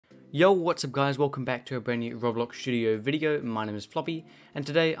Yo, what's up guys, welcome back to a brand new Roblox Studio video. My name is Floppy, and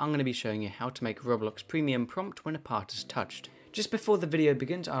today I'm going to be showing you how to make Roblox Premium prompt when a part is touched. Just before the video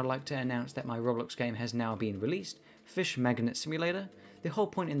begins, I'd like to announce that my Roblox game has now been released, Fish Magnet Simulator. The whole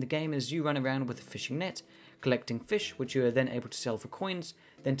point in the game is you run around with a fishing net, collecting fish, which you are then able to sell for coins,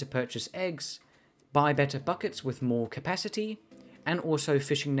 then to purchase eggs, buy better buckets with more capacity, and also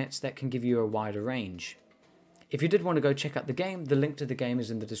fishing nets that can give you a wider range. If you did want to go check out the game, the link to the game is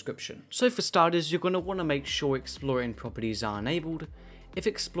in the description. So for starters, you're going to want to make sure Explorer and Properties are enabled. If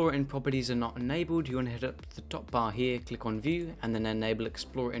Explorer and Properties are not enabled, you want to head up to the top bar here, click on View, and then enable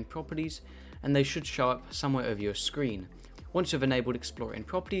Explorer and Properties, and they should show up somewhere over your screen. Once you've enabled Explorer and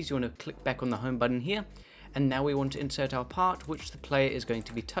Properties, you want to click back on the home button here, and now we want to insert our part, which the player is going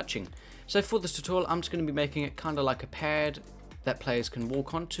to be touching. So for this tutorial, I'm just going to be making it kind of like a pad that players can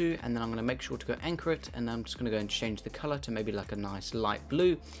walk onto, and then I'm going to make sure to go anchor it, and I'm just going to go and change the color to maybe like a nice light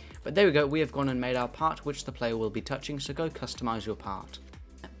blue. But there we go, we have gone and made our part which the player will be touching, so go customize your part.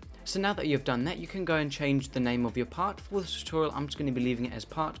 So now that you've done that, you can go and change the name of your part. For this tutorial I'm just going to be leaving it as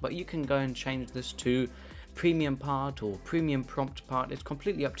part, but you can go and change this to premium part or premium prompt part. It's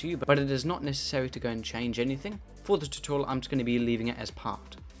completely up to you, but it is not necessary to go and change anything. For this tutorial I'm just going to be leaving it as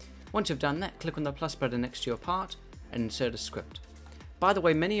part. Once you've done that, click on the plus button next to your part and insert a script. By the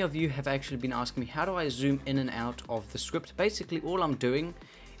way, many of you have actually been asking me, how do I zoom in and out of the script? Basically all I'm doing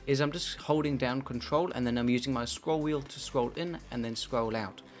is I'm just holding down control, and then I'm using my scroll wheel to scroll in and then scroll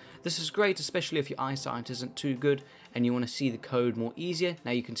out. This is great, especially if your eyesight isn't too good and you want to see the code more easier.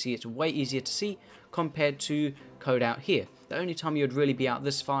 Now you can see it's way easier to see compared to code out here. The only time you would really be out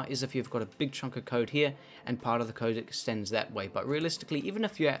this far is if you've got a big chunk of code here and part of the code extends that way. But realistically, even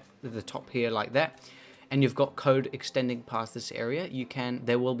if you're at the top here like that, and you've got code extending past this area,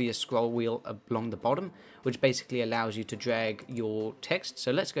 there will be a scroll wheel along the bottom, which basically allows you to drag your text.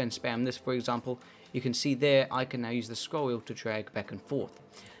 So let's go and spam this, for example. You can see there, I can now use the scroll wheel to drag back and forth.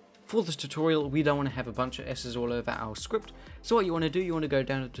 For this tutorial, we don't want to have a bunch of S's all over our script. So what you want to do, you want to go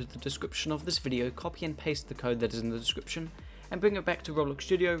down to the description of this video, copy and paste the code that is in the description, and bring it back to Roblox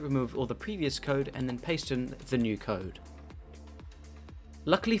Studio, remove all the previous code, and then paste in the new code.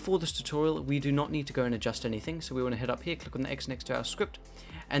 Luckily for this tutorial, we do not need to go and adjust anything, so we want to head up here, click on the X next to our script,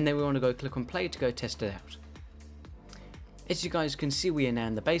 and then we want to go click on play to go test it out. As you guys can see, we are now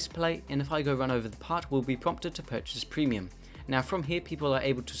in the base play, and if I go run over the part, we'll be prompted to purchase Premium. Now from here, people are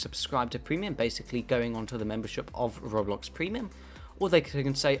able to subscribe to Premium, basically going onto the membership of Roblox Premium, or they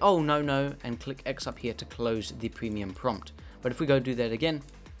can say, oh no, and click X up here to close the Premium prompt. But if we go do that again,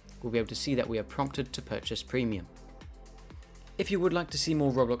 we'll be able to see that we are prompted to purchase Premium. If you would like to see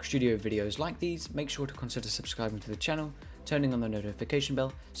more Roblox Studio videos like these, make sure to consider subscribing to the channel, turning on the notification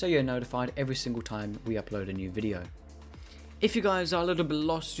bell so you're notified every single time we upload a new video. If you guys are a little bit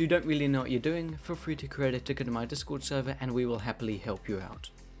lost, you don't really know what you're doing, feel free to create a ticket in my Discord server and we will happily help you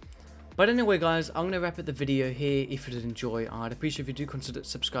out. But anyway guys, I'm going to wrap up the video here. If you did enjoy, I'd appreciate if you do consider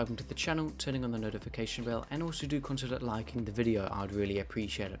subscribing to the channel, turning on the notification bell, and also do consider liking the video. I'd really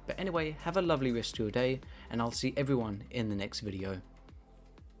appreciate it. But anyway, have a lovely rest of your day, and I'll see everyone in the next video.